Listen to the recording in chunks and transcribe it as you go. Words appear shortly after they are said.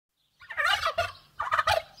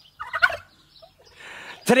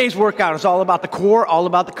Today's workout is all about the core, all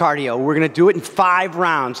about the cardio. We're going to do it in 5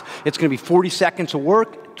 rounds. It's going to be 40 seconds of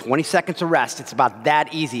work, 20 seconds of rest. It's about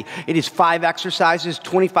that easy. It is 5 exercises,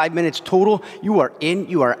 25 minutes total. You are in,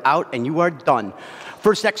 you are out, and you are done.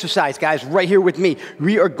 First exercise, guys, right here with me.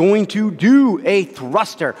 We are going to do a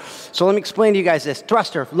thruster. So let me explain to you guys this.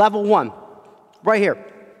 Thruster, level 1, right here.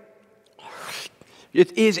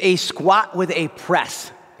 It is a squat with a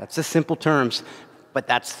press. That's the simple terms, but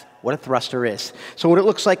that's what a thruster is. So what it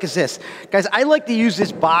looks like is this. Guys, I like to use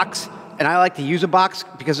this box, and I like to use a box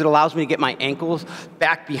because it allows me to get my ankles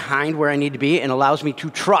back behind where I need to be and allows me to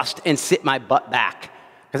trust and sit my butt back.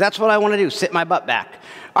 Because that's what I want to do, sit my butt back.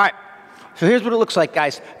 All right, so here's what it looks like,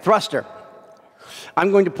 guys. Thruster.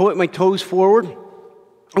 I'm going to put my toes forward.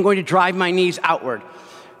 I'm going to drive my knees outward.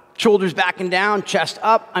 Shoulders back and down, chest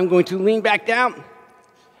up. I'm going to lean back down.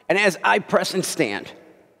 And as I press and stand,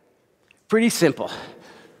 pretty simple.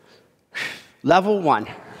 Level 1.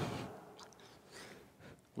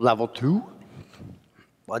 Level 2.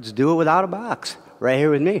 Let's do it without a box. Right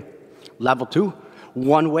here with me. Level 2.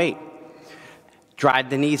 1 weight.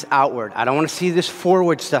 Drive the knees outward. I don't want to see this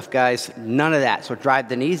forward stuff, guys. None of that. So drive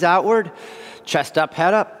the knees outward. Chest up,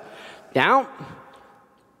 head up. Down.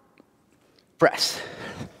 Press.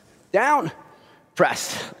 Down.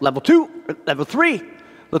 Press. Level 2. Level 3.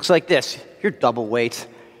 Looks like this. Your double weights.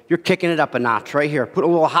 You're kicking it up a notch right here. Put a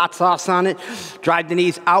little hot sauce on it. Drive the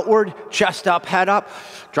knees outward, chest up, head up.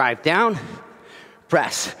 Drive down,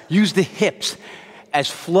 press. Use the hips as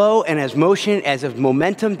flow and as motion, as of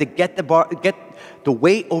momentum to get the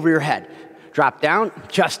weight over your head. Drop down,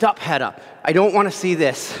 chest up, head up. I don't want to see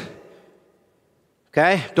this.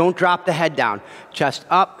 Okay? Don't drop the head down. Chest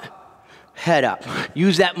up, head up.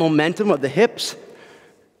 Use that momentum of the hips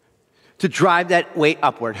to drive that weight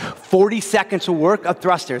upward. 40 seconds of work of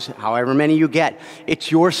thrusters, however many you get.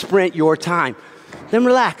 It's your sprint, your time. Then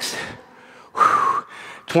relax.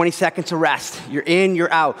 20 seconds of rest. You're in,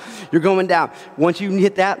 you're out. You're going down. Once you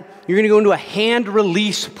hit that, you're going to go into a hand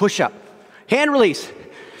release push-up. Hand release.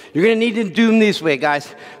 You're going to need to do them this way,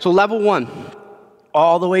 guys. So level 1,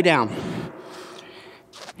 all the way down.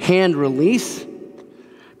 Hand release.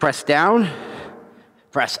 Press down.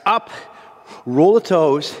 Press up. Roll the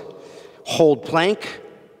toes. Hold plank,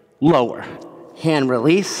 lower. Hand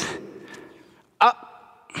release,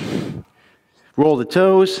 up, roll the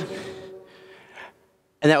toes.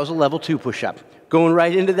 And that was a level 2 push-up. Going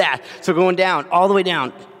right into that. So going down, all the way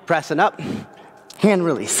down, pressing up, hand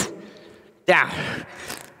release, down,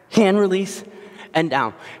 hand release, and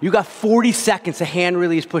down. You got 40 seconds of hand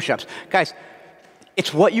release push-ups. Guys,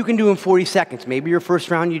 it's what you can do in 40 seconds. Maybe your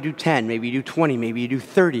first round you do 10, maybe you do 20, maybe you do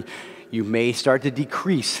 30. You may start to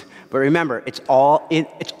decrease. But remember, it's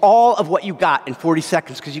all of what you got in 40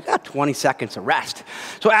 seconds because you got 20 seconds of rest.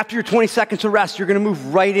 So after your 20 seconds of rest, you're going to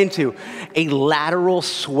move right into a lateral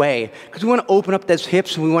sway because we want to open up those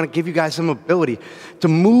hips and we want to give you guys some ability to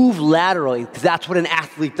move laterally because that's what an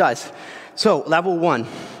athlete does. So level 1,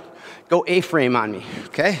 go A-frame on me,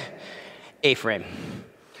 okay? A-frame.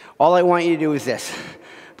 All I want you to do is this.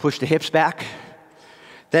 Push the hips back.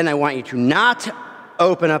 Then I want you to not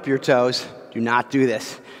open up your toes. Do not do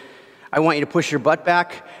this. I want you to push your butt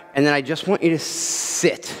back, and then I just want you to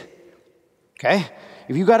sit, okay?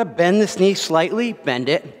 If you got to bend this knee slightly, bend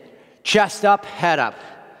it. Chest up, head up.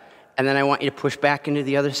 And then I want you to push back into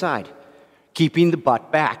the other side, keeping the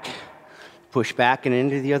butt back. Push back and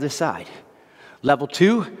into the other side. Level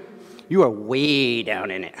 2, you are way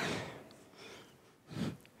down in it.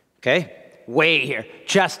 Okay? Way here.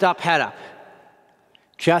 Chest up, head up.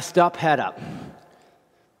 Chest up, head up.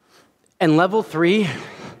 And level 3,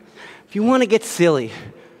 if you want to get silly,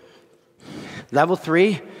 level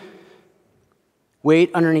 3,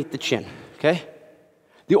 weight underneath the chin, okay?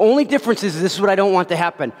 The only difference is this is what I don't want to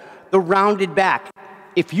happen, the rounded back.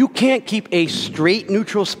 If you can't keep a straight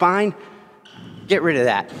neutral spine, get rid of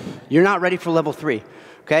that. You're not ready for level 3,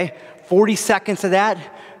 okay? 40 seconds of that,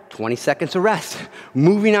 20 seconds of rest.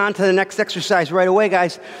 Moving on to the next exercise right away,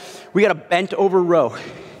 guys. We got a Bentover row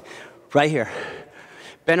right here.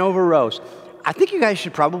 Bentover rows. I think you guys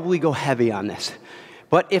should probably go heavy on this.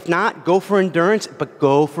 But if not, go for endurance, but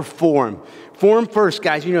go for form. Form first,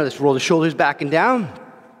 guys. You know this. Roll the shoulders back and down.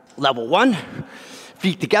 Level 1.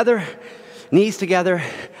 Feet together. Knees together.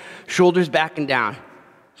 Shoulders back and down.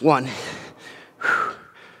 1.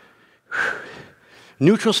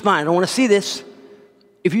 Neutral spine. I don't want to see this.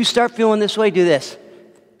 If you start feeling this way, do this.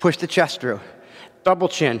 Push the chest through. Double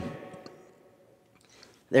chin.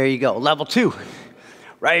 There you go. Level 2.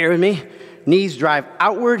 Right here with me. Knees drive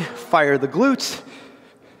outward, fire the glutes.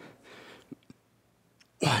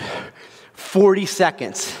 40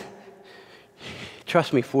 seconds.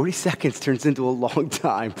 Trust me, 40 seconds turns into a long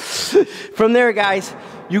time. From there, guys,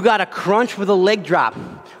 you got a crunch with a leg drop.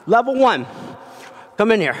 Level 1,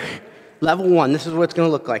 come in here. Level 1, this is what it's gonna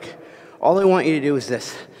look like. All I want you to do is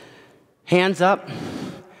this. Hands up.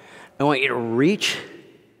 I want you to reach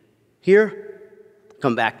here,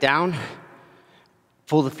 come back down,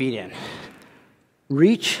 pull the feet in.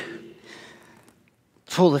 Reach,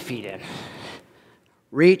 pull the feet in.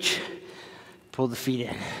 Reach, pull the feet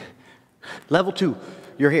in. Level 2,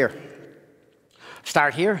 you're here.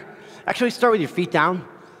 Start here. Actually, start with your feet down,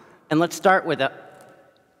 and let's start with a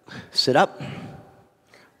sit up,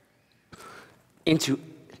 into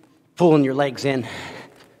pulling your legs in.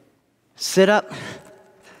 Sit up,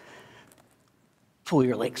 pull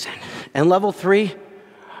your legs in. And level 3,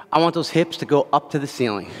 I want those hips to go up to the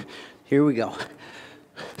ceiling. Here we go.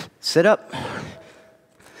 Sit up,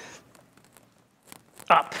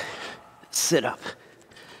 up, sit up,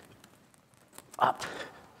 up,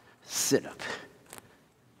 sit up.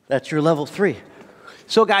 That's your level 3.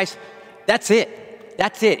 So guys, that's it.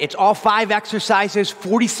 That's it. It's all 5 exercises,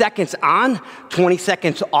 40 seconds on, 20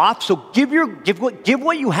 seconds off. So give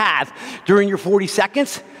what you have during your 40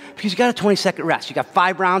 seconds, because you got a 20-second rest. You got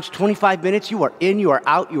 5 rounds, 25 minutes. You are in, you are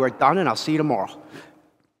out, you are done, and I'll see you tomorrow.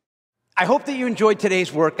 I hope that you enjoyed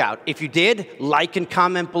today's workout. If you did, like and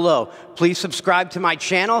comment below. Please subscribe to my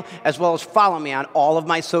channel, as well as follow me on all of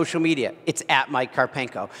my social media. It's at Mike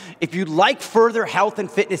Karpenko. If you'd like further health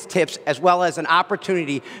and fitness tips, as well as an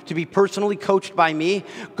opportunity to be personally coached by me,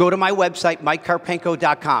 go to my website,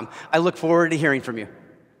 MikeKarpenko.com. I look forward to hearing from you.